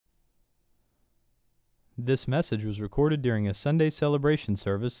This message was recorded during a Sunday celebration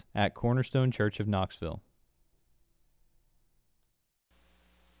service at Cornerstone Church of Knoxville.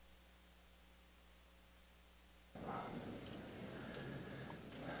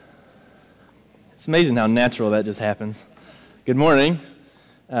 It's amazing how natural that just happens. Good morning.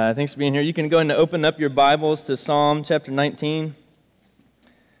 Thanks for being here. You can go ahead and open up your Bibles to Psalm chapter 19.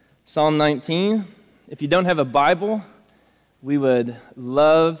 Psalm 19. If you don't have a Bible, we would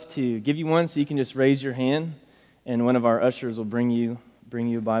love to give you one, so you can just raise your hand, and one of our ushers will bring you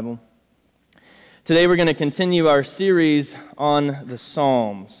a Bible. Today we're going to continue our series on the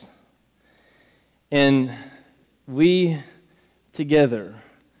Psalms. And we together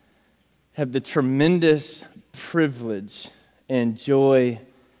have the tremendous privilege and joy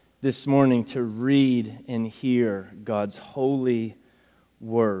this morning to read and hear God's holy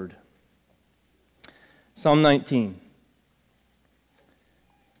word. Psalm 19.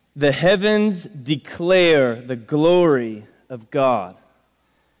 The heavens declare the glory of God,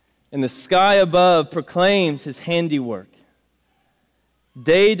 and the sky above proclaims His handiwork.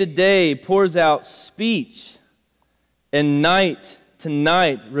 Day to day pours out speech, and night to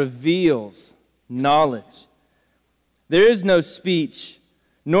night reveals knowledge. There is no speech,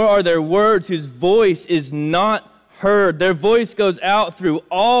 nor are there words whose voice is not heard. Their voice goes out through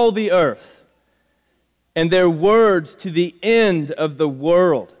all the earth, and their words to the end of the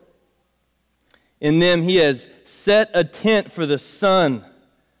world. In them He has set a tent for the sun,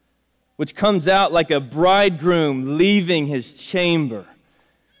 which comes out like a bridegroom leaving his chamber,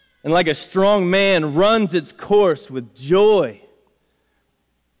 and like a strong man runs its course with joy.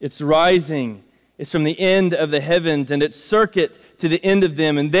 Its rising is from the end of the heavens, and its circuit to the end of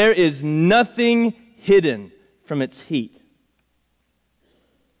them, and there is nothing hidden from its heat.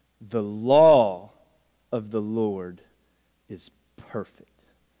 The law of the Lord is perfect,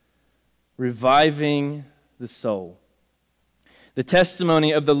 reviving the soul. The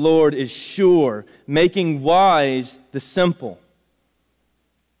testimony of the Lord is sure, making wise the simple.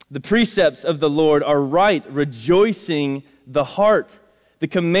 The precepts of the Lord are right, rejoicing the heart. The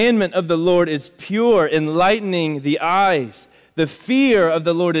commandment of the Lord is pure, enlightening the eyes. The fear of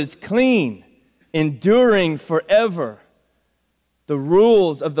the Lord is clean, enduring forever. The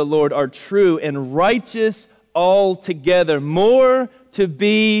rules of the Lord are true and righteous altogether. More to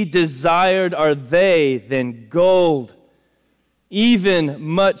be desired are they than gold, even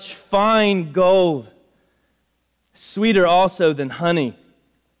much fine gold. Sweeter also than honey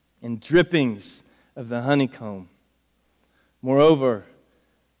and drippings of the honeycomb. Moreover,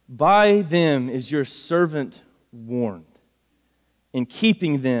 by them is your servant warned. In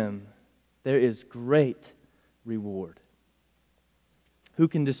keeping them, there is great reward. Who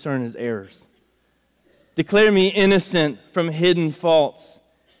can discern his errors? Declare me innocent from hidden faults.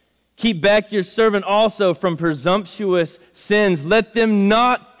 Keep back your servant also from presumptuous sins. Let them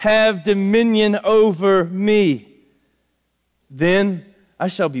not have dominion over me. Then I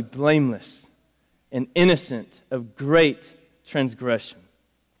shall be blameless and innocent of great transgression.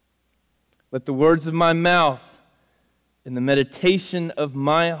 Let the words of my mouth and the meditation of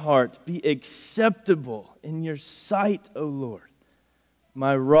my heart be acceptable in your sight, O Lord,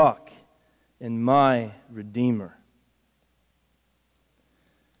 my rock and my Redeemer.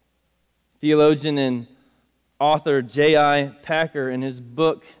 Theologian and author J.I. Packer, in his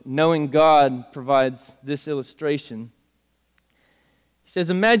book, Knowing God, provides this illustration. He says,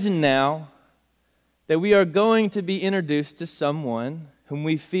 imagine now that we are going to be introduced to someone whom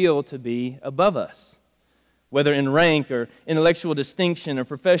we feel to be above us, whether in rank or intellectual distinction or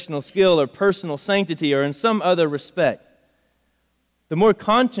professional skill or personal sanctity or in some other respect. The more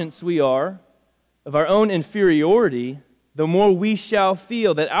conscious we are of our own inferiority, the more we shall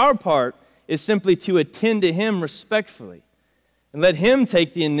feel that our part is simply to attend to him respectfully and let him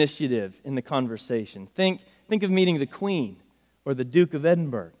take the initiative in the conversation. Think of meeting the Queen or the Duke of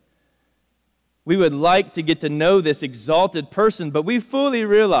Edinburgh. We would like to get to know this exalted person, but we fully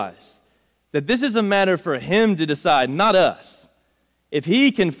realize that this is a matter for him to decide, not us. If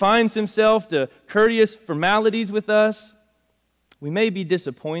he confines himself to courteous formalities with us, we may be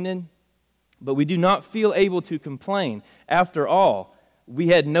disappointed, but we do not feel able to complain. After all, we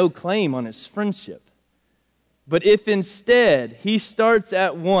had no claim on his friendship. But if instead he starts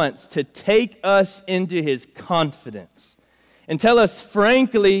at once to take us into his confidence and tell us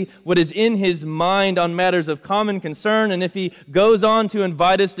frankly what is in his mind on matters of common concern, and if he goes on to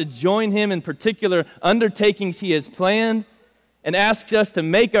invite us to join him in particular undertakings he has planned, and asks us to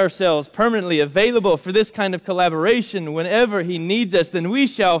make ourselves permanently available for this kind of collaboration whenever he needs us, then we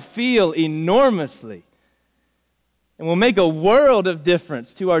shall feel enormously and will make a world of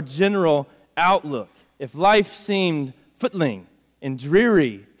difference to our general outlook if life seemed footling and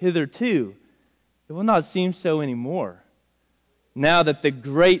dreary hitherto, it will not seem so anymore. Now that the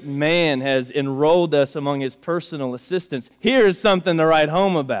great man has enrolled us among his personal assistants, here is something to write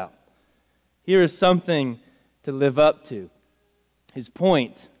home about. Here is something to live up to. His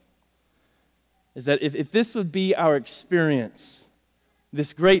point is that if this would be our experience,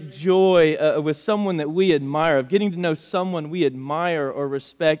 this great joy with someone that we admire, of getting to know someone we admire or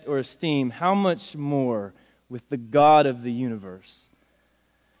respect or esteem, how much more with the God of the universe?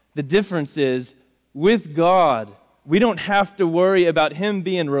 The difference is, with God, we don't have to worry about Him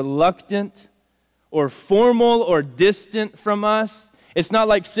being reluctant or formal or distant from us. It's not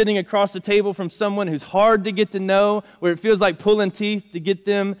like sitting across the table from someone who's hard to get to know, where it feels like pulling teeth to get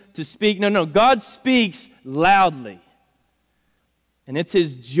them to speak. No, God speaks loudly. And it's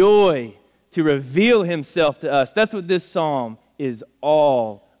His joy to reveal Himself to us. That's what this psalm is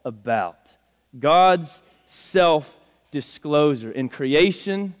all about. God's self-disclosure in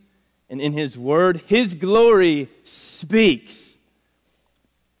creation and in His Word. His glory speaks.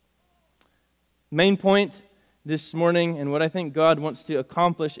 Main point this morning, and what I think God wants to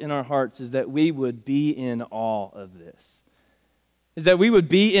accomplish in our hearts, is that we would be in awe of this. Is that we would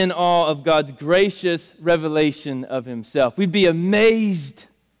be in awe of God's gracious revelation of Himself. We'd be amazed.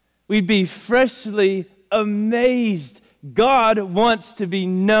 We'd be freshly amazed. God wants to be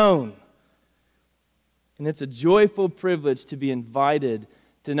known. And it's a joyful privilege to be invited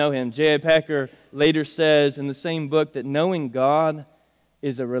to know Him. J.I. Packer later says in the same book that knowing God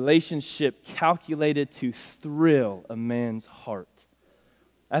is a relationship calculated to thrill a man's heart.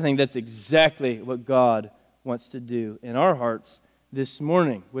 I think that's exactly what God wants to do in our hearts this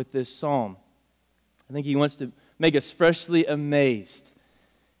morning with this psalm. I think He wants to make us freshly amazed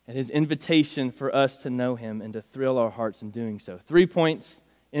at His invitation for us to know Him and to thrill our hearts in doing so. 3 points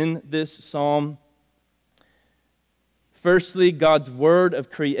in this psalm. Firstly, God's word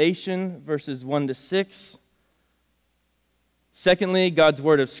of creation, verses 1 to 6. Secondly, God's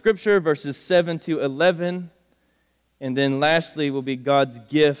word of Scripture, verses 7 to 11. And then lastly will be God's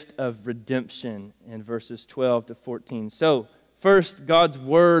gift of redemption in verses 12 to 14. So, first, God's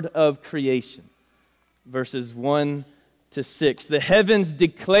word of creation, verses 1 to 6. The heavens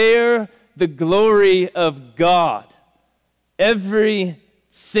declare the glory of God every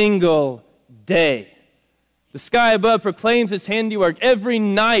single day. The sky above proclaims His handiwork. Every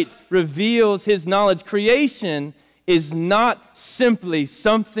night reveals His knowledge. Creation is not simply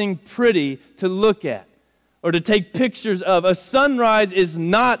something pretty to look at or to take pictures of. A sunrise is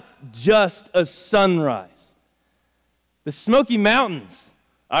not just a sunrise. The Smoky Mountains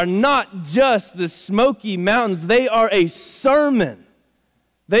are not just the Smoky Mountains. They are a sermon.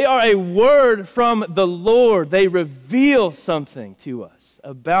 They are a word from the Lord. They reveal something to us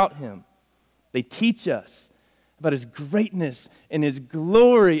about Him. They teach us about His greatness and His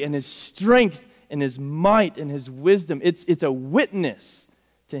glory and His strength and His might and His wisdom. It's a witness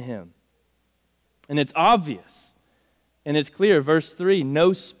to Him. And it's obvious. And it's clear. Verse 3,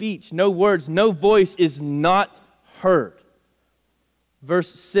 no speech, no words, no voice is not heard.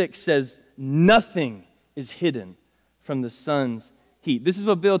 Verse 6 says, nothing is hidden from the sun's heat. This is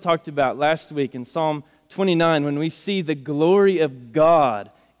what Bill talked about last week in Psalm 29 when we see the glory of God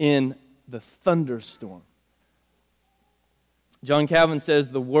in the thunderstorm. John Calvin says,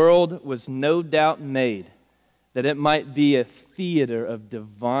 the world was no doubt made that it might be a theater of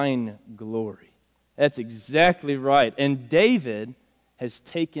divine glory. That's exactly right. And David has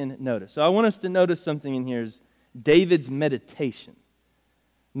taken notice. So I want us to notice something in here is David's meditation.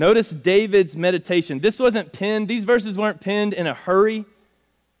 Notice David's meditation. This wasn't penned, these verses weren't penned in a hurry.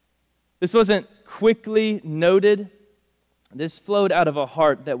 This wasn't quickly noted. This flowed out of a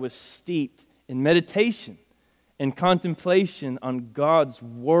heart that was steeped in meditation and contemplation on God's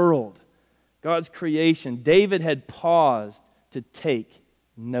world, God's creation. David had paused to take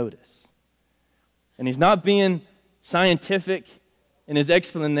notice. And he's not being scientific in his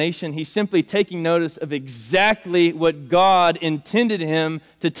explanation. He's simply taking notice of exactly what God intended him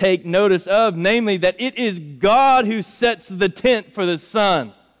to take notice of, namely that it is God who sets the tent for the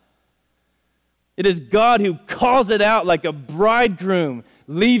sun. It is God who calls it out like a bridegroom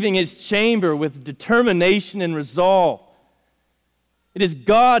leaving his chamber with determination and resolve. It is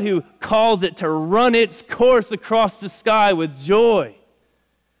God who calls it to run its course across the sky with joy.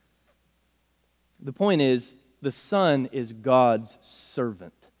 The point is, the sun is God's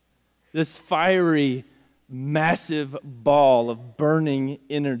servant. This fiery, massive ball of burning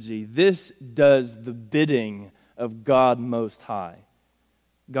energy, this does the bidding of God Most High.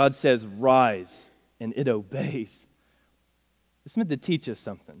 God says, rise, and it obeys. It's meant to teach us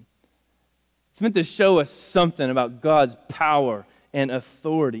something. It's meant to show us something about God's power and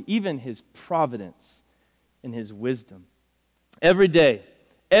authority, even his providence and his wisdom. Every day,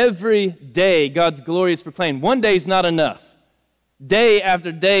 God's glory is proclaimed. One day is not enough. Day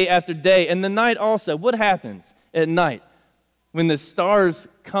after day after day. And the night also. What happens at night when the stars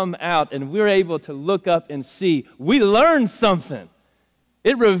come out and we're able to look up and see? We learn something.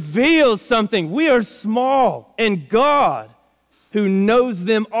 It reveals something. We are small, and God, who knows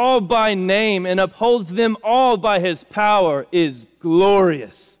them all by name and upholds them all by his power, is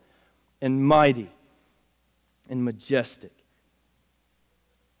glorious and mighty and majestic.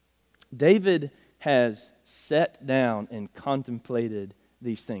 David has sat down and contemplated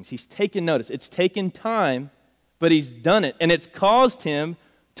these things. He's taken notice. It's taken time, but he's done it, and it's caused him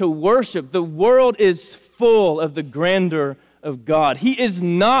to worship. The world is full of the grandeur of God. He is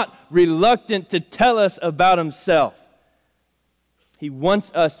not reluctant to tell us about himself. He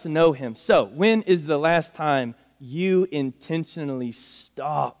wants us to know him. So, when is the last time you intentionally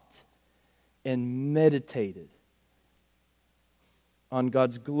stopped and meditated on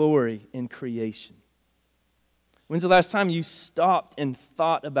God's glory in creation? When's the last time you stopped and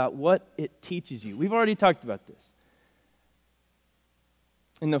thought about what it teaches you? We've already talked about this.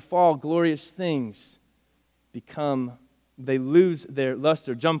 In the fall, glorious things they lose their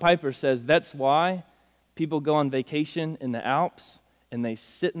luster. John Piper says that's why people go on vacation in the Alps and they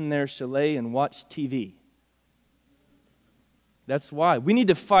sit in their chalet and watch TV. That's why. We need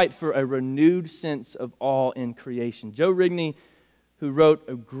to fight for a renewed sense of awe in creation. Joe Rigney, who wrote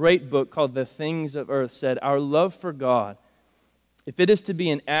a great book called The Things of Earth, said, our love for God, if it is to be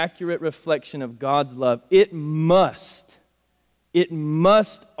an accurate reflection of God's love, it must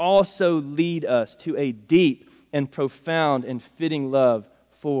also lead us to a deep and profound and fitting love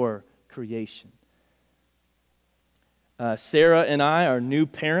for creation. Sarah and I are new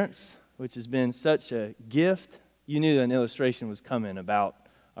parents, which has been such a gift. You knew an illustration was coming about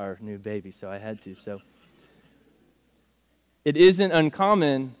our new baby, so I had to. So it isn't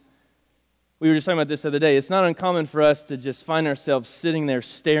uncommon. We were just talking about this the other day. It's not uncommon for us to just find ourselves sitting there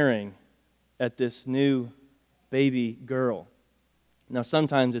staring at this new baby girl. Now,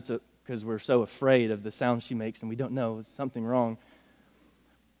 sometimes it's because we're so afraid of the sound she makes and we don't know, is something wrong.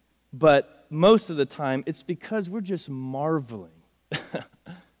 But most of the time, it's because we're just marveling.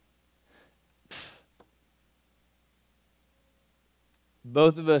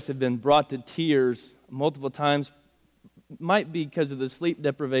 Both of us have been brought to tears multiple times. Might be because of the sleep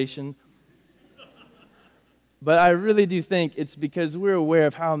deprivation. But I really do think it's because we're aware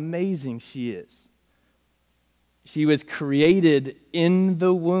of how amazing she is. She was created in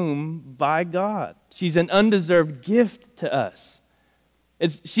the womb by God. She's an undeserved gift to us.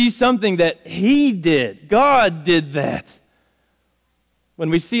 She's something that He did. God did that. When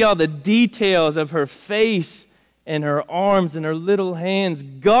we see all the details of her face and her arms and her little hands,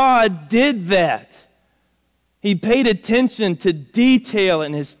 God did that. He paid attention to detail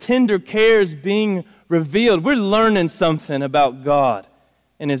and His tender cares being revealed. We're learning something about God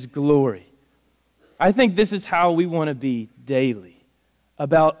and His glory. I think this is how we want to be daily,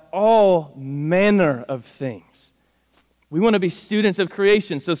 about all manner of things. We want to be students of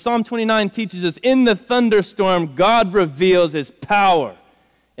creation. So Psalm 29 teaches us, in the thunderstorm, God reveals His power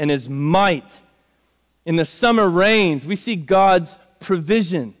and His might. In the summer rains, we see God's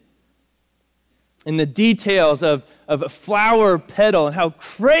provision. In the details of a flower petal and how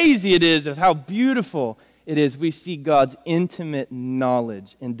crazy it is, of how beautiful it is, we see God's intimate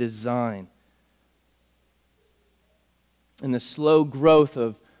knowledge and design. In the slow growth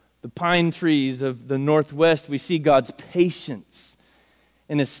of the pine trees of the Northwest, we see God's patience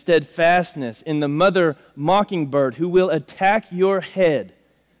and His steadfastness. In the mother mockingbird who will attack your head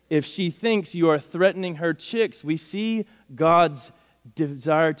if she thinks you are threatening her chicks, we see God's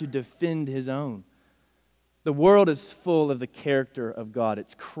desire to defend His own. The world is full of the character of God.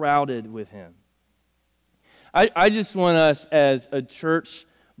 It's crowded with Him. I just want us as a church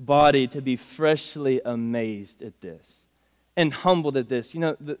body to be freshly amazed at this and humbled at this. You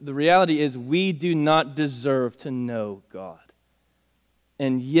know, the reality is we do not deserve to know God.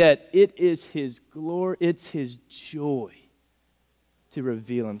 And yet it is His glory, it's His joy to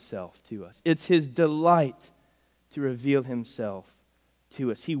reveal Himself to us. It's His delight to reveal Himself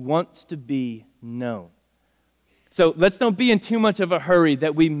to us. He wants to be known. So let's don't be in too much of a hurry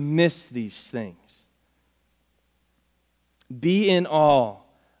that we miss these things. Be in awe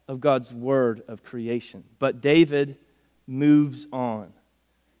of God's word of creation. But David moves on.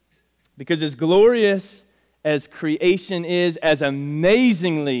 Because as glorious as creation is, as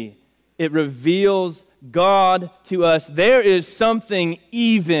amazingly it reveals God to us, there is something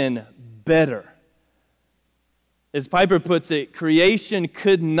even better. As Piper puts it, creation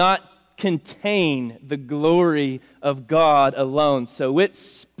could not contain the glory of God alone. So it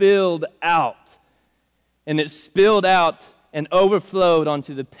spilled out. And it spilled out and overflowed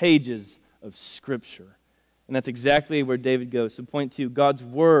onto the pages of Scripture. And that's exactly where David goes. So point 2, God's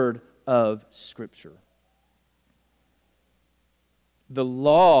word of Scripture. The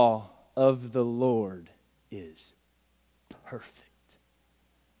law of the Lord is perfect.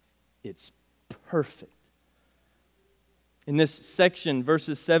 It's perfect. In this section,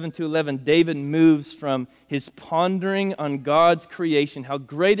 verses 7 to 11, David moves from his pondering on God's creation, how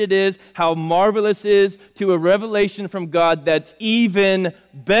great it is, how marvelous it is, to a revelation from God that's even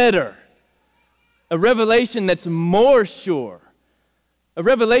better. A revelation that's more sure. A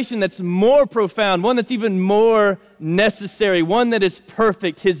revelation that's more profound, one that's even more necessary, one that is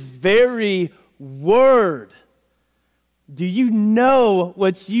perfect, His very word. Do you know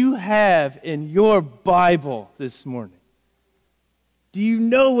what you have in your Bible this morning? Do you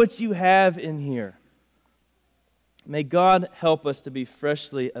know what you have in here? May God help us to be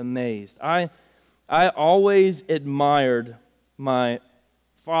freshly amazed. I always admired my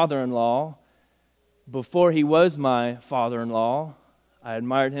father-in-law before he was my father-in-law. I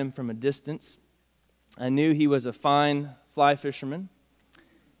admired him from a distance. I knew he was a fine fly fisherman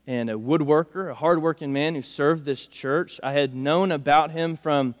and a woodworker, a hardworking man who served this church. I had known about him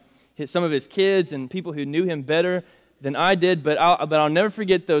from some of his kids and people who knew him better than I did, but I'll never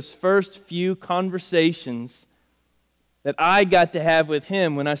forget those first few conversations that I got to have with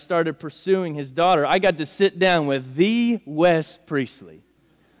him when I started pursuing his daughter. I got to sit down with the Wes Priestley.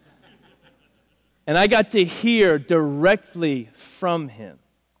 And I got to hear directly from him.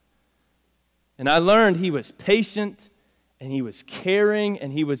 And I learned he was patient, and he was caring,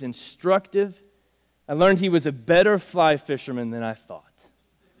 and he was instructive. I learned he was a better fly fisherman than I thought.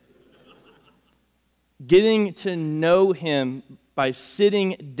 Getting to know him by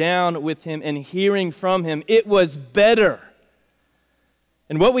sitting down with him and hearing from him, it was better.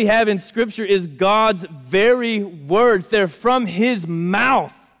 And what we have in Scripture is God's very words. They're from His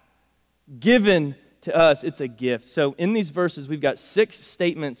mouth, given to us. It's a gift. So in these verses, we've got 6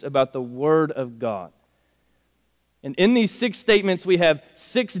 statements about the Word of God. And in these 6 statements, we have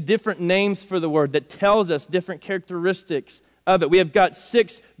 6 different names for the Word that tells us different characteristics of it. We have got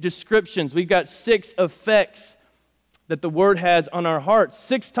 6 descriptions. We've got 6 effects that the Word has on our hearts.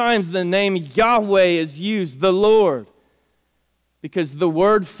 6 times the name Yahweh is used, the Lord, because the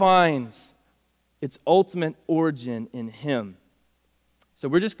Word finds its ultimate origin in Him. So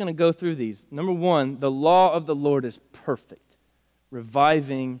we're just going to go through these. Number 1, the law of the Lord is perfect,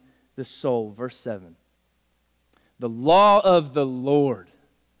 reviving the soul. Verse 7. The law of the Lord.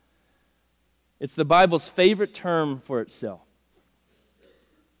 It's the Bible's favorite term for itself.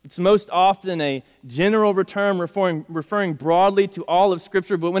 It's most often a general term referring broadly to all of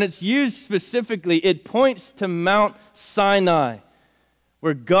Scripture, but when it's used specifically, it points to Mount Sinai,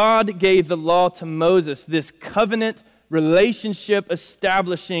 where God gave the law to Moses, this covenant relationship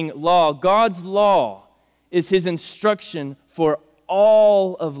establishing law. God's law is His instruction for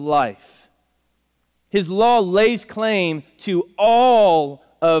all of life. His law lays claim to all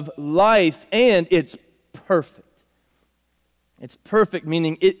of life, and it's perfect. It's perfect,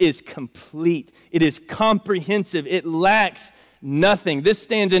 meaning it is complete. It is comprehensive. It lacks nothing. This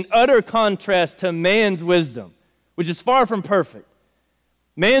stands in utter contrast to man's wisdom, which is far from perfect.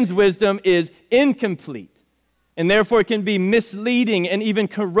 Man's wisdom is incomplete, and therefore it can be misleading and even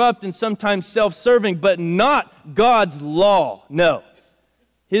corrupt and sometimes self-serving, but not God's law. No.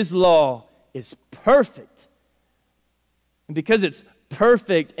 His law is perfect. And because it's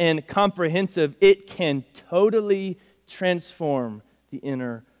perfect and comprehensive, it can totally transform the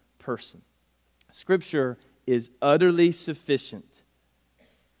inner person. Scripture is utterly sufficient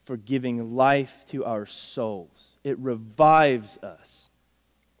for giving life to our souls. It revives us.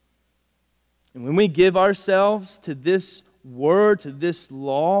 And when we give ourselves to this word, to this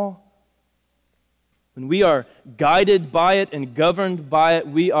law, when we are guided by it and governed by it,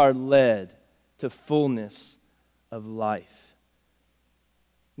 we are led to fullness of life.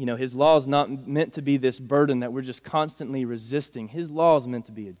 You know, His law is not meant to be this burden that we're just constantly resisting. His law is meant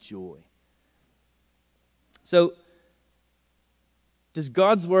to be a joy. So, does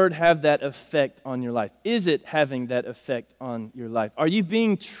God's Word have that effect on your life? Is it having that effect on your life? Are you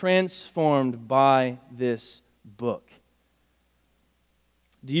being transformed by this book?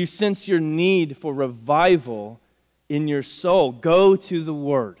 Do you sense your need for revival in your soul? Go to the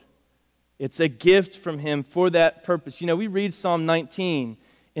Word. It's a gift from Him for that purpose. You know, we read Psalm 19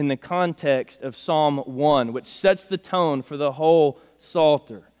 in the context of Psalm 1, which sets the tone for the whole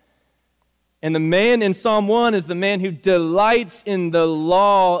Psalter. And the man in Psalm 1 is the man who delights in the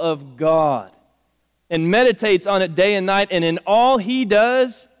law of God and meditates on it day and night, and in all he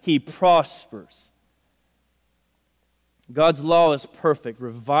does, he prospers. God's law is perfect,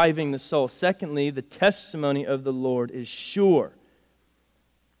 reviving the soul. Secondly, the testimony of the Lord is sure.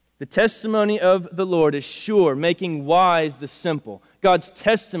 The testimony of the Lord is sure, making wise the simple. God's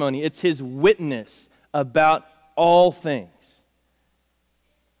testimony, it's His witness about all things.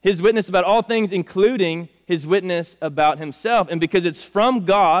 His witness about all things, including His witness about Himself. And because it's from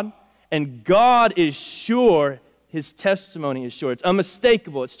God, and God is sure, His testimony is sure. It's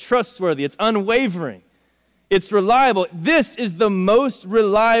unmistakable, it's trustworthy, it's unwavering, it's reliable. This is the most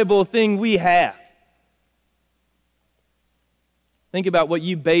reliable thing we have. Think about what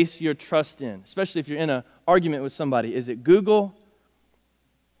you base your trust in, especially if you're in an argument with somebody. Is it Google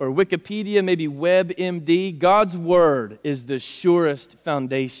or Wikipedia, maybe WebMD? God's Word is the surest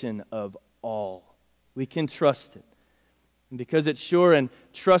foundation of all. We can trust it. And because it's sure and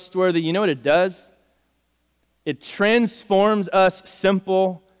trustworthy, you know what it does? It transforms us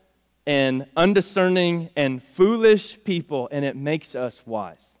simple and undiscerning and foolish people, and it makes us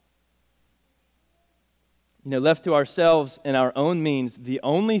wise. Left to ourselves and our own means, the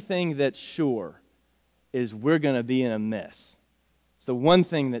only thing that's sure is we're going to be in a mess. It's the one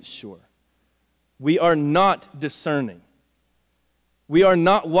thing that's sure. We are not discerning. We are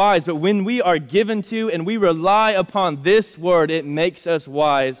not wise, but when we are given to and we rely upon this word, it makes us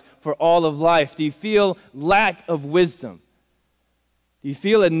wise for all of life. Do you feel lack of wisdom? Do you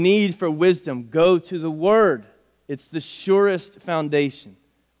feel a need for wisdom? Go to the word. It's the surest foundation.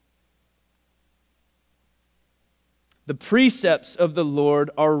 The precepts of the Lord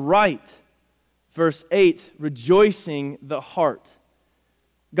are right. Verse 8, rejoicing the heart.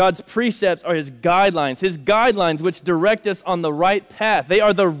 God's precepts are His guidelines which direct us on the right path. They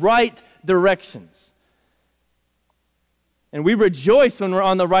are the right directions. And we rejoice when we're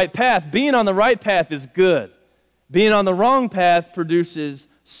on the right path. Being on the right path is good. Being on the wrong path produces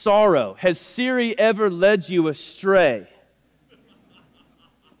sorrow. Has Siri ever led you astray?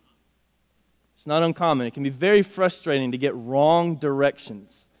 It's not uncommon. It can be very frustrating to get wrong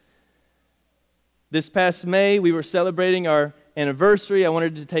directions. This past May, we were celebrating our anniversary. I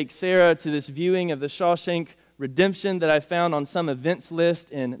wanted to take Sarah to this viewing of the Shawshank Redemption that I found on some events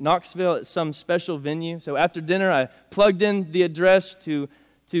list in Knoxville at some special venue. So after dinner, I plugged in the address to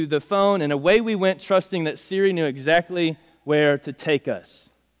the phone, and away we went, trusting that Siri knew exactly where to take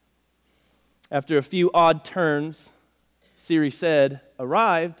us. After a few odd turns, Siri said,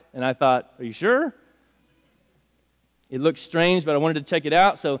 "Arrived," and I thought, "Are you sure?" It looked strange, but I wanted to check it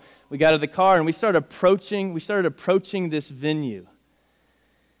out, so we got out of the car and we started approaching this venue.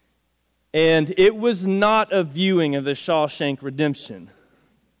 And it was not a viewing of the Shawshank Redemption.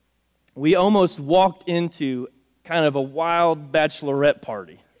 We almost walked into kind of a wild bachelorette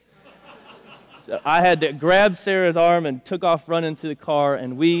party. So I had to grab Sarah's arm and took off running to the car,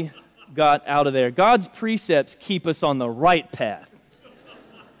 and we got out of there. God's precepts keep us on the right path.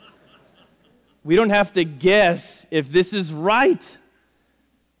 We don't have to guess if this is right.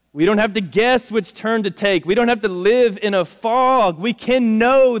 We don't have to guess which turn to take. We don't have to live in a fog. We can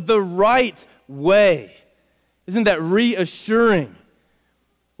know the right way. Isn't that reassuring?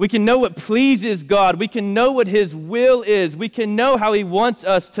 We can know what pleases God. We can know what His will is. We can know how He wants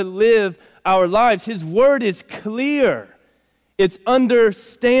us to live our lives. His word is clear. It's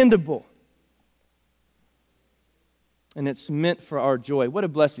understandable. And it's meant for our joy. What a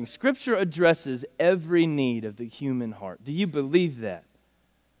blessing. Scripture addresses every need of the human heart. Do you believe that?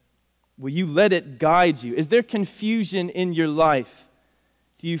 Will you let it guide you? Is there confusion in your life?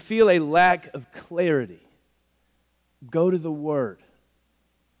 Do you feel a lack of clarity? Go to the Word.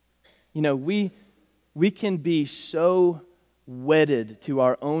 We can be so wedded to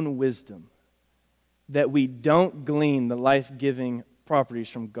our own wisdom that we don't glean the life-giving properties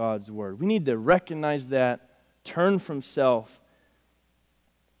from God's Word. We need to recognize that, turn from self,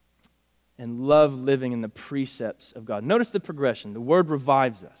 and love living in the precepts of God. Notice the progression. The Word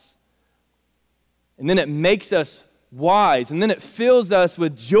revives us. And then it makes us wise. And then it fills us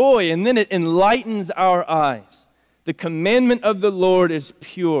with joy. And then it enlightens our eyes. The commandment of the Lord is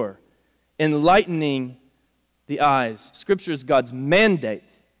pure, enlightening the eyes. Scripture is God's mandate.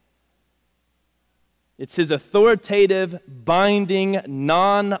 It's His authoritative, binding,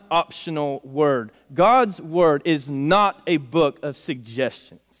 non-optional word. God's word is not a book of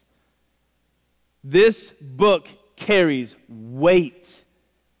suggestions. This book carries weight.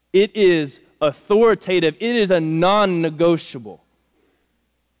 It is authoritative. It is a non-negotiable.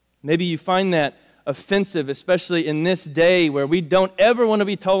 Maybe you find that offensive, especially in this day where we don't ever want to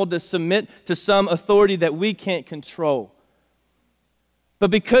be told to submit to some authority that we can't control. But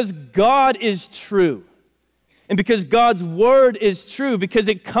because God is true, and because God's word is true, because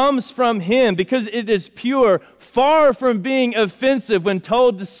it comes from Him, because it is pure, far from being offensive when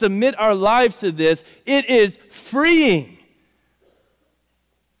told to submit our lives to this, it is freeing.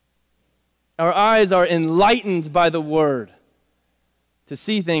 Our eyes are enlightened by the word to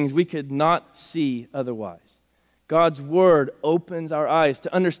see things we could not see otherwise. God's word opens our eyes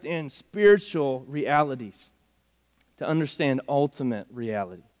to understand spiritual realities, to understand ultimate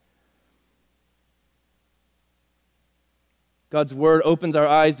reality. God's word opens our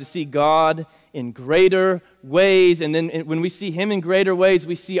eyes to see God in greater ways, and then when we see Him in greater ways,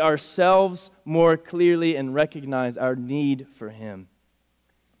 we see ourselves more clearly and recognize our need for Him.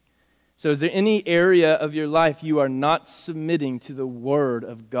 So is there any area of your life you are not submitting to the Word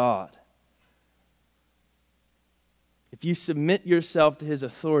of God? If you submit yourself to His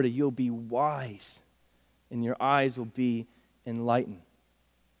authority, you'll be wise, and your eyes will be enlightened.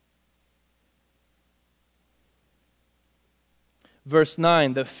 Verse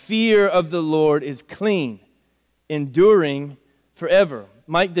 9, the fear of the Lord is clean, enduring forever.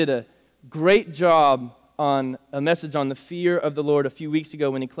 Mike did a great job on a message on the fear of the Lord a few weeks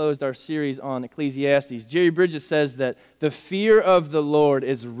ago when he closed our series on Ecclesiastes. Jerry Bridges says that the fear of the Lord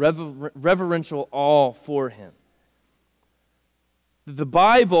is reverential awe for Him. The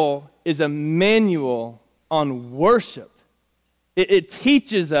Bible is a manual on worship. It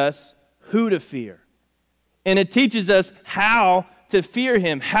teaches us who to fear. And it teaches us how to fear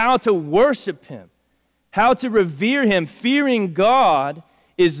Him, how to worship Him, how to revere Him. Fearing God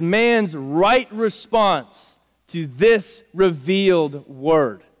is man's right response to this revealed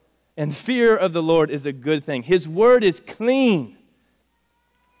word. And fear of the Lord is a good thing. His word is clean.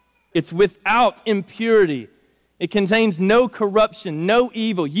 It's without impurity. It contains no corruption, no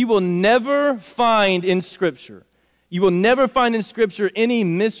evil. You will never find in Scripture, any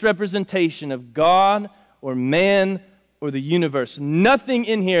misrepresentation of God or man or the universe. Nothing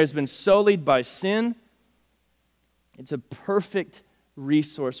in here has been sullied by sin. It's a perfect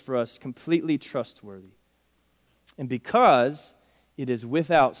resource for us, completely trustworthy. And because it is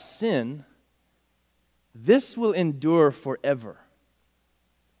without sin, this will endure forever.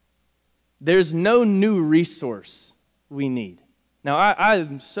 There's no new resource we need. Now, I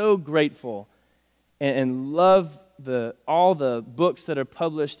am so grateful and love all the books that are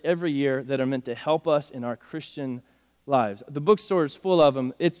published every year that are meant to help us in our Christian lives. The bookstore is full of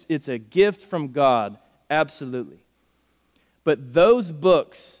them. It's a gift from God, absolutely. But those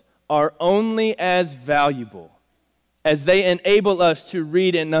books are only as valuable as they enable us to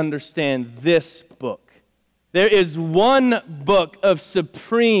read and understand this book. There is one book of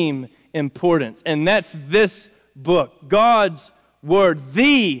supreme importance, and that's this book, God's Word,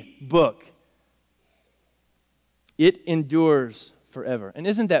 the book. It endures forever. And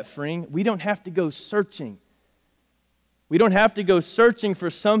isn't that freeing? We don't have to go searching. We don't have to go searching for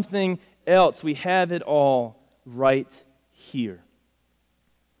something else. We have it all right here.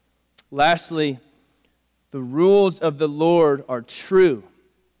 Lastly, the rules of the Lord are true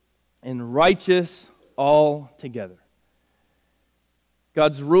and righteous altogether.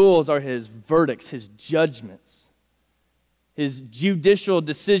 God's rules are His verdicts, His judgments, His judicial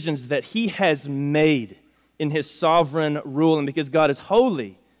decisions that He has made in His sovereign rule. And because God is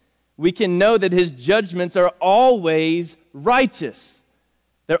holy, we can know that His judgments are always righteous.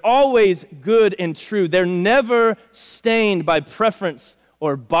 They're always good and true. They're never stained by preference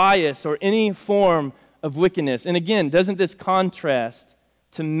or bias or any form of wickedness. And again, doesn't this contrast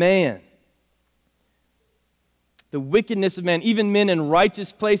to man? The wickedness of man, even men in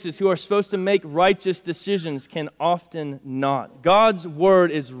righteous places who are supposed to make righteous decisions, can often not. God's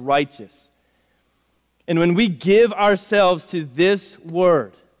word is righteous. And when we give ourselves to this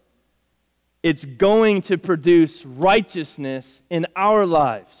word, it's going to produce righteousness in our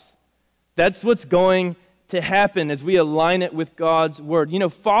lives. That's what's going to happen as we align it with God's word. You know,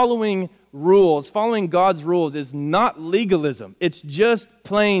 following God's rules is not legalism. It's just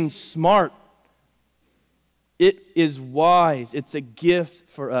plain smart. It is wise. It's a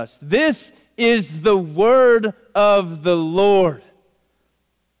gift for us. This is the word of the Lord.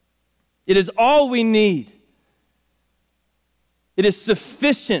 It is all we need. It is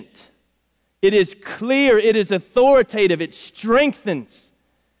sufficient. It is clear. It is authoritative. It strengthens.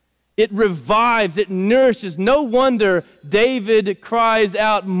 It revives. It nourishes. No wonder David cries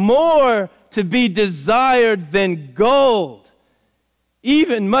out, more to be desired than gold,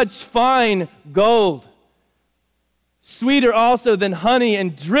 even much fine gold. Sweeter also than honey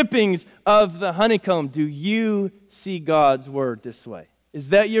and drippings of the honeycomb. Do you see God's word this way? Is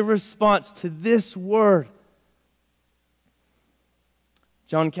that your response to this word?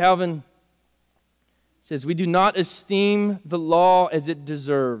 John Calvin says, we do not esteem the law as it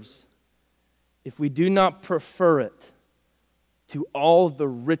deserves if we do not prefer it to all the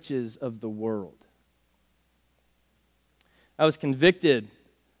riches of the world. I was convicted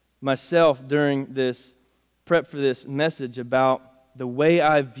myself during this prep for this message about the way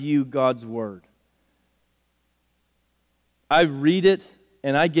I view God's word. I read it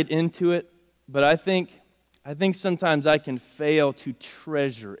and I get into it, but I think sometimes I can fail to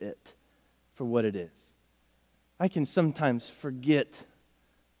treasure it for what it is. I can sometimes forget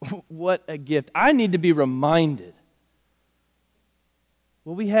what a gift. I need to be reminded.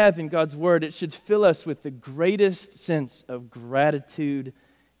 What we have in God's word, it should fill us with the greatest sense of gratitude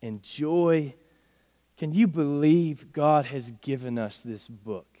and joy. Can you believe God has given us this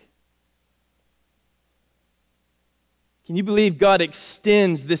book? Can you believe God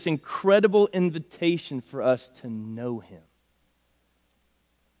extends this incredible invitation for us to know Him?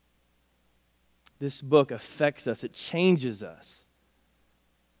 This book affects us. It changes us.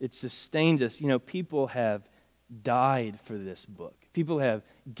 It sustains us. You know, people have died for this book. People have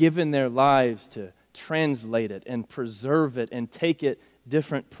given their lives to translate it and preserve it and take it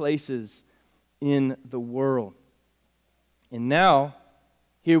different places in the world. And now,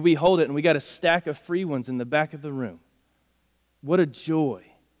 here we hold it, and we got a stack of free ones in the back of the room. What a joy.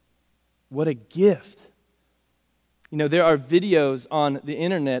 What a gift. You know, there are videos on the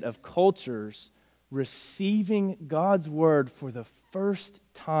internet of cultures receiving God's word for the first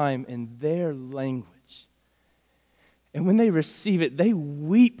time in their language. And when they receive it, they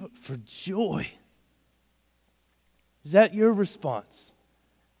weep for joy. Is that your response?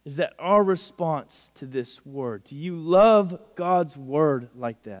 Is that our response to this word? Do you love God's word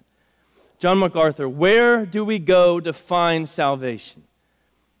like that? John MacArthur, where do we go to find salvation?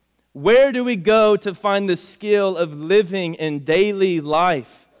 Where do we go to find the skill of living in daily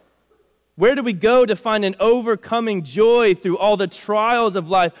life? Where do we go to find an overcoming joy through all the trials of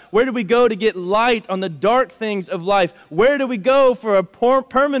life? Where do we go to get light on the dark things of life? Where do we go for a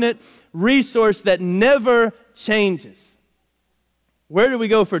permanent resource that never changes? Where do we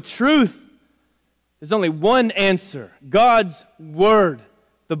go for truth? There's only one answer: God's Word,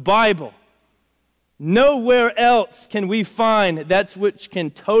 the Bible. Nowhere else can we find that which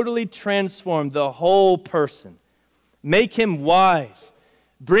can totally transform the whole person, make him wise,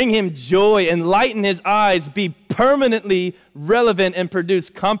 bring him joy, enlighten his eyes, be permanently relevant, and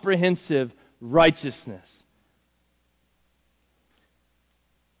produce comprehensive righteousness.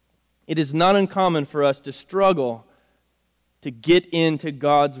 It is not uncommon for us to struggle to get into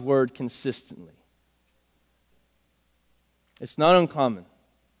God's Word consistently. It's not uncommon.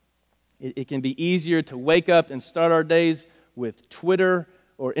 It can be easier to wake up and start our days with Twitter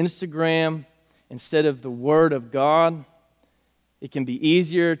or Instagram instead of the Word of God. It can be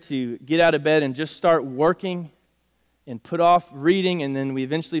easier to get out of bed and just start working and put off reading, and then we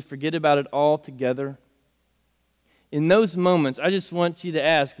eventually forget about it altogether. In those moments, I just want you to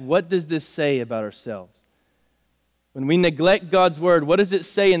ask, what does this say about ourselves? When we neglect God's Word, what does it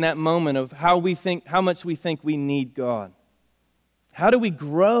say in that moment of how much we think we need God? How do we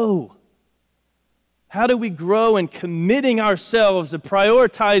grow? How do we grow in committing ourselves to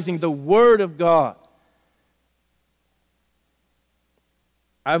prioritizing the Word of God?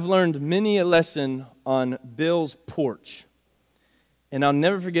 I've learned many a lesson on Bill's porch. And I'll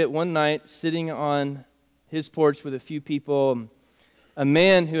never forget one night sitting on his porch with a few people. A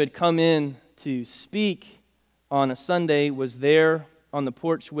man who had come in to speak on a Sunday was there on the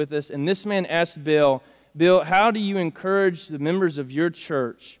porch with us. And this man asked Bill, how do you encourage the members of your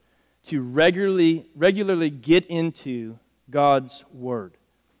church to regularly get into God's Word?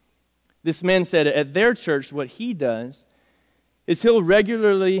 This man said at their church what he does is he'll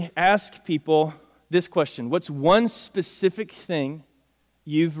regularly ask people this question: what's one specific thing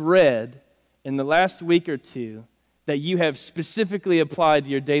you've read in the last week or two that you have specifically applied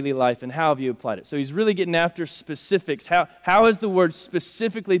to your daily life, and how have you applied it? So he's really getting after specifics. How has the Word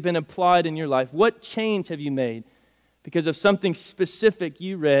specifically been applied in your life? What change have you made because of something specific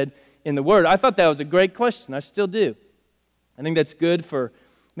you read in the Word? I thought that was a great question. I still do. I think that's good for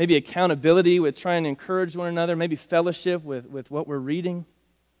maybe accountability with trying to encourage one another, maybe fellowship with what we're reading.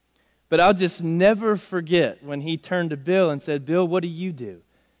 But I'll just never forget when he turned to Bill and said, Bill, what do you do?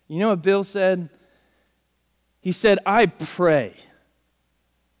 You know what Bill said? He said, I pray.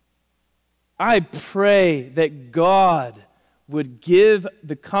 I pray that God would give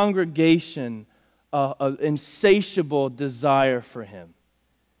the congregation an insatiable desire for Him.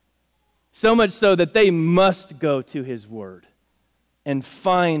 So much so that they must go to his word and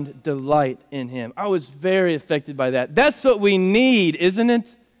find delight in him. I was very affected by that. That's what we need, isn't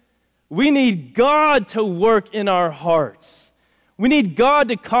it? We need God to work in our hearts. We need God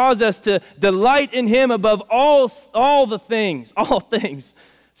to cause us to delight in him above all things,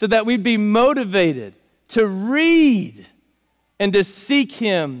 so that we'd be motivated to read and to seek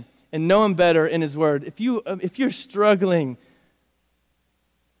him and know him better in his word. If you're struggling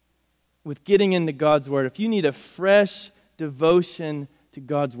with getting into God's word, if you need a fresh devotion to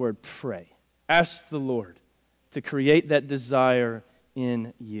God's word, pray. Ask the Lord to create that desire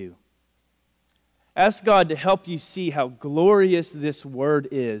in you. Ask God to help you see how glorious this word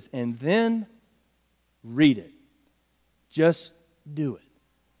is, and then read it. Just do it.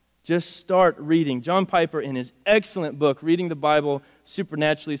 Just start reading. John Piper, in his excellent book, Reading the Bible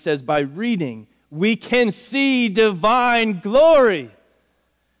Supernaturally, says, by reading, we can see divine glory.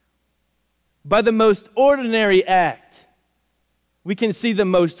 By the most ordinary act, we can see the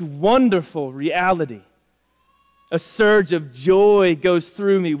most wonderful reality. A surge of joy goes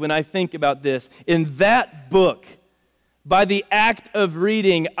through me when I think about this. In that book, by the act of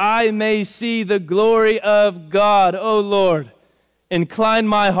reading, I may see the glory of God. Oh Lord, incline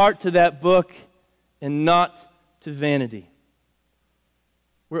my heart to that book and not to vanity.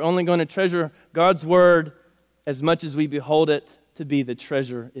 We're only going to treasure God's word as much as we behold it to be the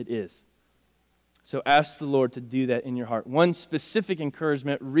treasure it is. So ask the Lord to do that in your heart. One specific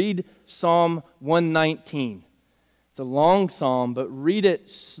encouragement, read Psalm 119. It's a long psalm, but read it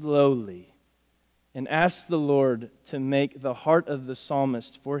slowly and ask the Lord to make the heart of the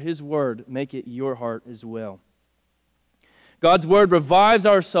psalmist, for his word, make it your heart as well. God's word revives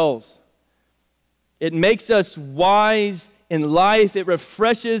our souls. It makes us wise in life. It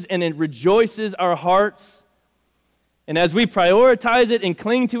refreshes and it rejoices our hearts. And as we prioritize it and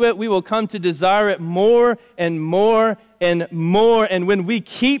cling to it, we will come to desire it more and more and more. And when we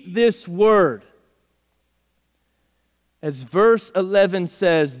keep this word, as verse 11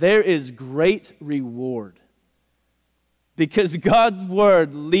 says, there is great reward. Because God's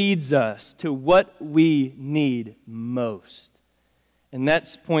word leads us to what we need most. And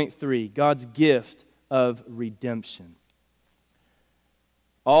that's point 3, God's gift of redemption.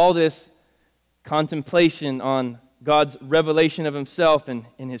 All this contemplation on God's revelation of himself and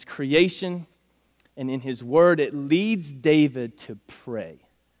in his creation and in his word, it leads David to pray.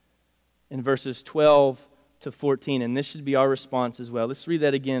 In verses 12 to 14, and this should be our response as well. Let's read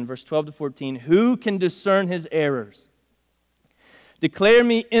that again, verse 12 to 14. Who can discern his errors? Declare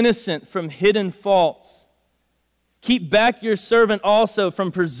me innocent from hidden faults. Keep back your servant also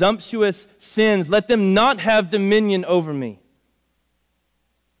from presumptuous sins. Let them not have dominion over me.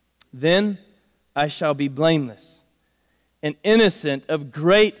 Then I shall be blameless and innocent of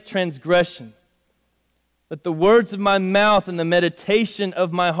great transgression. Let the words of my mouth and the meditation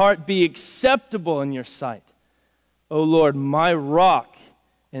of my heart be acceptable in your sight, O Lord, my rock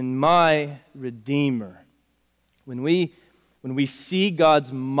and my redeemer. When we see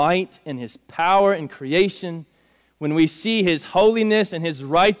God's might and his power in creation, when we see his holiness and his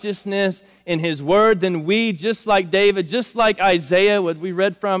righteousness in his word, then we, just like David, just like Isaiah, what we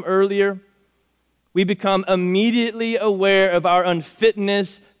read from earlier, we become immediately aware of our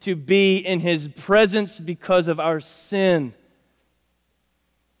unfitness to be in his presence because of our sin.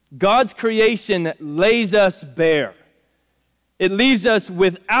 God's creation lays us bare. It leaves us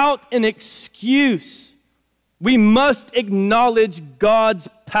without an excuse. We must acknowledge God's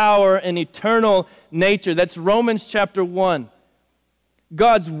power and eternal nature. That's Romans chapter 1.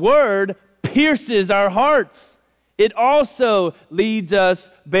 God's word pierces our hearts. It also leads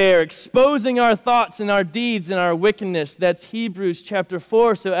us bare, exposing our thoughts and our deeds and our wickedness. That's Hebrews chapter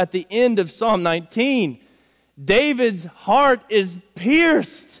 4. So at the end of Psalm 19, David's heart is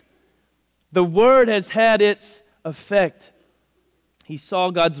pierced. The word has had its effect. He saw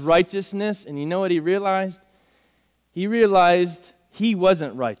God's righteousness, and you know what he realized? He realized he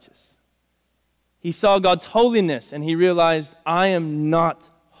wasn't righteous. He saw God's holiness, and he realized, I am not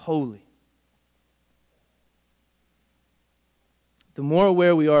holy. The more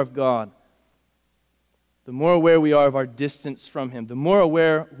aware we are of God, the more aware we are of our distance from him, the more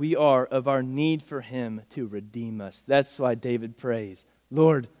aware we are of our need for him to redeem us. That's why David prays,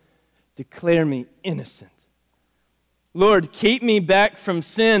 Lord, declare me innocent. Lord, keep me back from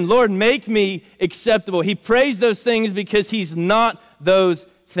sin. Lord, make me acceptable. He prays those things because he's not those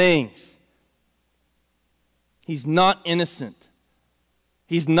things. He's not innocent.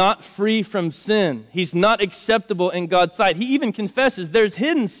 He's not free from sin. He's not acceptable in God's sight. He even confesses there's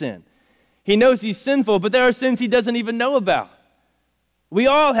hidden sin. He knows he's sinful, but there are sins he doesn't even know about. We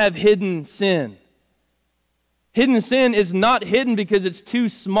all have hidden sin. Hidden sin is not hidden because it's too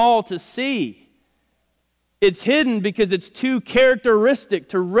small to see. It's hidden because it's too characteristic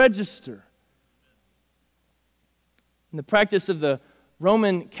to register. And the practice of the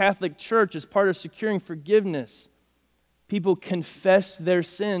Roman Catholic Church as part of securing forgiveness, people confess their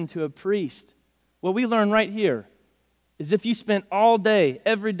sin to a priest. What we learn right here is if you spent all day,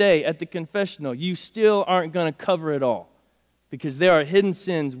 every day at the confessional, you still aren't going to cover it all because there are hidden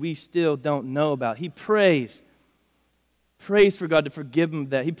sins we still don't know about. He prays for God to forgive him of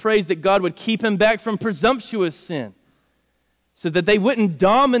that. He prays that God would keep him back from presumptuous sin so that they wouldn't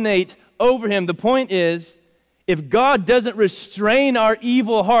dominate over him. The point is, if God doesn't restrain our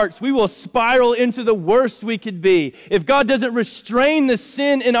evil hearts, we will spiral into the worst we could be. If God doesn't restrain the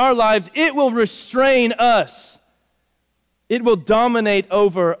sin in our lives, it will restrain us. It will dominate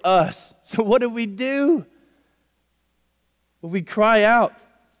over us. So what do? Well, we cry out,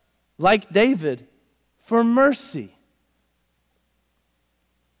 like David, for mercy.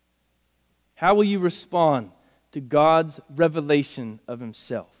 How will you respond to God's revelation of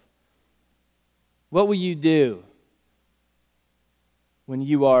himself? What will you do when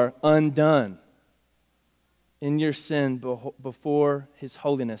you are undone in your sin before his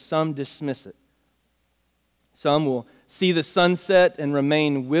holiness? Some dismiss it. Some will see the sunset and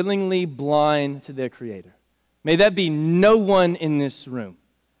remain willingly blind to their Creator. May that be no one in this room.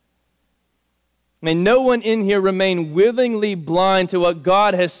 May no one in here remain willingly blind to what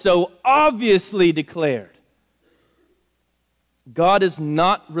God has so obviously declared. God is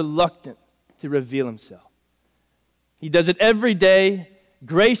not reluctant to reveal himself. He does it every day,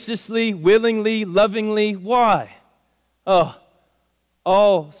 graciously, willingly, lovingly. Why?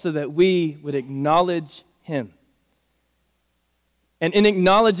 All so that we would acknowledge him. And in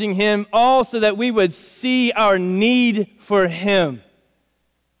acknowledging him, all so that we would see our need for him.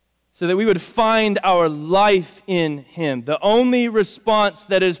 So that we would find our life in him. The only response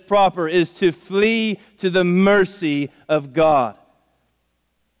that is proper is to flee to the mercy of God.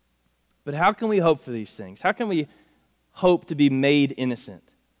 But how can we hope for these things? How can we hope to be made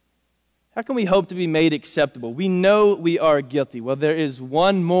innocent? How can we hope to be made acceptable? We know we are guilty. Well, there is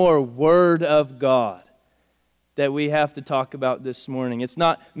one more word of God that we have to talk about this morning. It's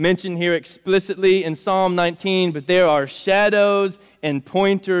not mentioned here explicitly in Psalm 19, but there are shadows and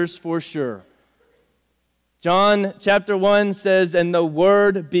pointers for sure. John chapter 1 says, "And the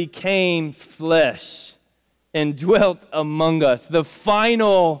Word became flesh and dwelt among us." The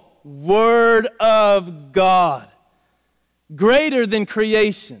final Word of God. Greater than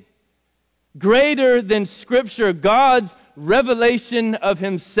creation. Greater than Scripture. God's revelation of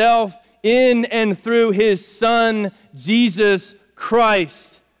himself in and through his Son, Jesus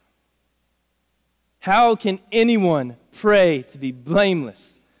Christ. How can anyone pray to be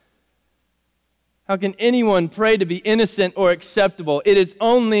blameless? How can anyone pray to be innocent or acceptable? It is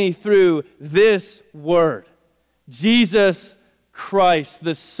only through this word. Jesus Christ,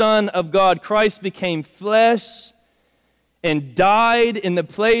 the Son of God. Christ became flesh and died in the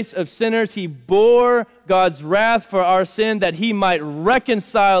place of sinners. He bore God's wrath for our sin that he might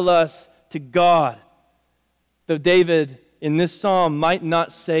reconcile us to God. Though David in this psalm might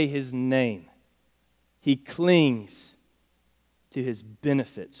not say his name, he clings to his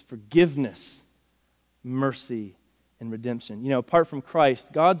benefits, forgiveness, mercy, and redemption. You know, apart from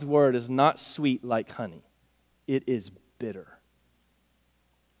Christ, God's word is not sweet like honey. It is bitter.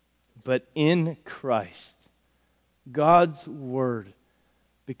 But in Christ, God's word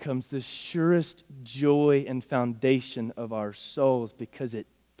becomes the surest joy and foundation of our souls because it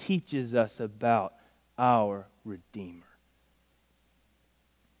teaches us about our Redeemer.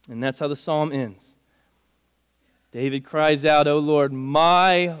 And that's how the psalm ends. David cries out, "O Lord,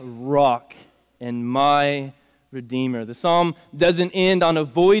 my rock and my Redeemer." The psalm doesn't end on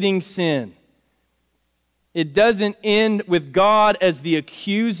avoiding sin. It doesn't end with God as the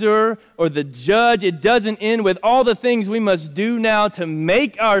accuser or the judge. It doesn't end with all the things we must do now to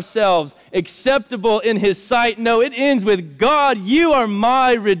make ourselves acceptable in his sight. No, it ends with, "God, you are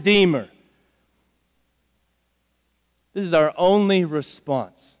my Redeemer." This is our only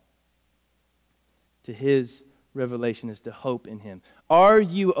response to his revelation, is to hope in him. Are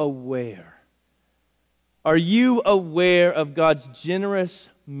you aware? Are you aware of God's generous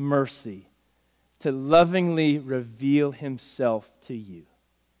mercy to lovingly reveal himself to you?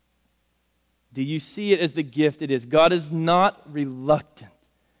 Do you see it as the gift it is? God is not reluctant.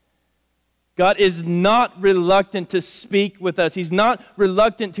 God is not reluctant to speak with us. He's not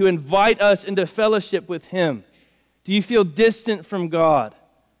reluctant to invite us into fellowship with him. Do you feel distant from God?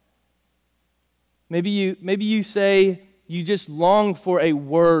 Maybe you say, you just long for a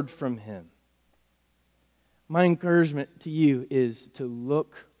word from him. My encouragement to you is to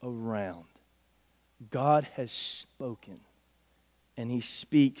look around. God has spoken, and he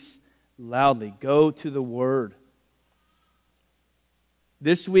speaks loudly. Go to the Word.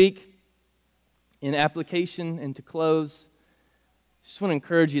 This week, in application and to close, I just want to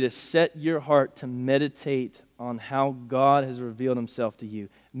encourage you to set your heart to meditate on how God has revealed himself to you.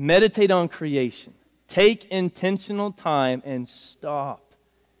 Meditate on creation. Take intentional time and stop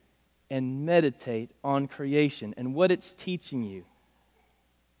and meditate on creation and what it's teaching you.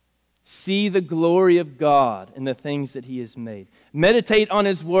 See the glory of God in the things that he has made. Meditate on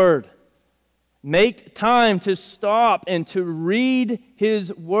his word. Make time to stop and to read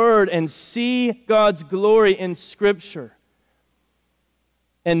his word and see God's glory in Scripture.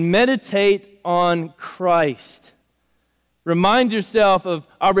 And meditate on Christ. Remind yourself of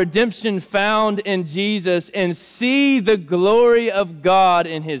our redemption found in Jesus and see the glory of God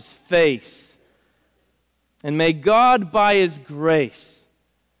in his face. And may God, by his grace,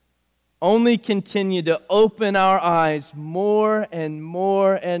 only continue to open our eyes more and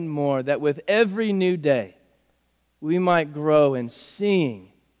more and more, that with every new day we might grow in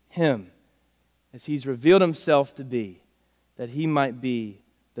seeing him as he's revealed himself to be, that he might be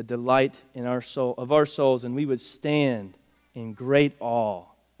the delight in our soul of our souls, and we would stand in great awe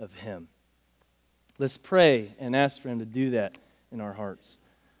of him. Let's pray and ask for him to do that in our hearts.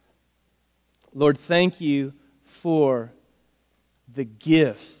 Lord, thank you for the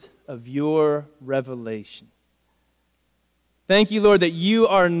gift of your revelation. Thank you, Lord, that you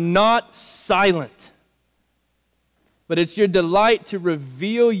are not silent, but it's your delight to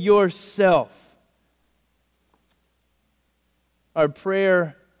reveal yourself. Our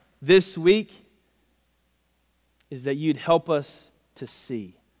prayer this week is that you'd help us to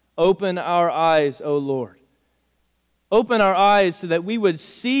see. Open our eyes, O Lord. Open our eyes so that we would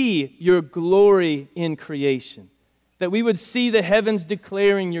see your glory in creation, that we would see the heavens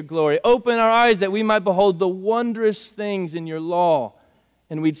declaring your glory. Open our eyes that we might behold the wondrous things in your law,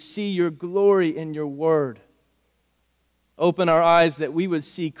 and we'd see your glory in your word. Open our eyes that we would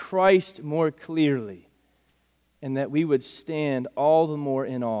see Christ more clearly, and that we would stand all the more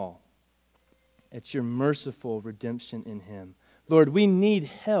in awe at your merciful redemption in him. Lord, we need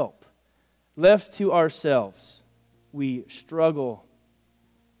help. Left to ourselves, we struggle,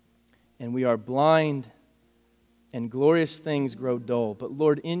 and we are blind, and glorious things grow dull. But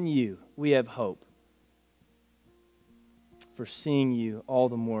Lord, in you we have hope for seeing you all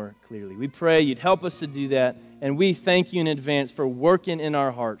the more clearly. We pray you'd help us to do that, and we thank you in advance for working in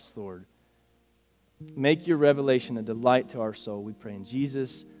our hearts, Lord. Make your revelation a delight to our soul, we pray in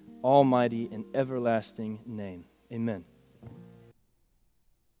Jesus' almighty and everlasting name. Amen.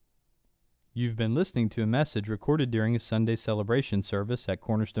 You've been listening to a message recorded during a Sunday celebration service at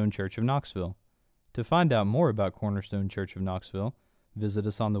Cornerstone Church of Knoxville. To find out more about Cornerstone Church of Knoxville, visit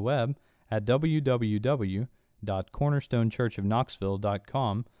us on the web at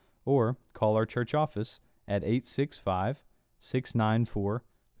www.cornerstonechurchofknoxville.com or call our church office at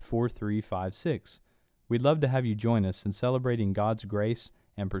 865-694-4356. We'd love to have you join us in celebrating God's grace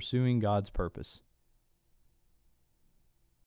and pursuing God's purpose.